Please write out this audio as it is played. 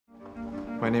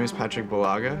My name is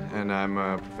Belaga, and I'm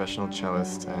a professional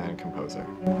cellist and composer.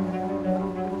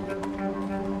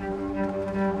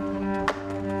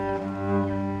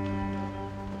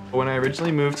 When I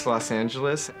originally moved to Los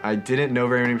Angeles, I didn't know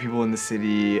very many people in the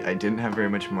city. I didn't have very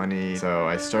much money, so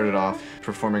I started off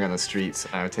performing on the streets.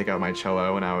 I would take out my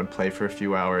cello and I would play for a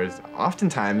few hours.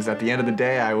 Oftentimes, at the end of the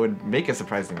day, I would make a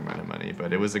surprising amount of money,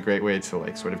 but it was a great way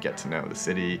to sort of get to know the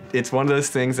city. It's one of those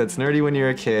things that's nerdy when you're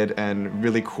a kid and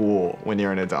really cool when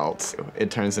you're an adult. It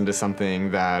turns into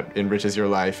something that enriches your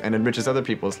life and enriches other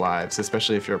people's lives,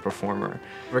 especially if you're a performer.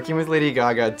 Working with Lady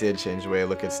Gaga did change the way I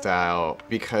look at style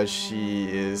because she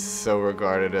is so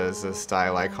regarded as a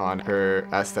style icon. Her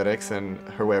aesthetics and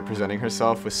her way of presenting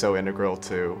herself was so integral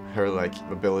to her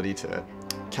ability to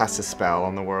cast a spell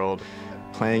on the world.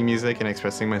 Playing music and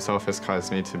expressing myself has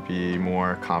caused me to be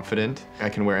more confident. I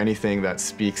can wear anything that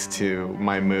speaks to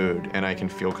my mood and I can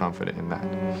feel confident in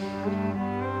that.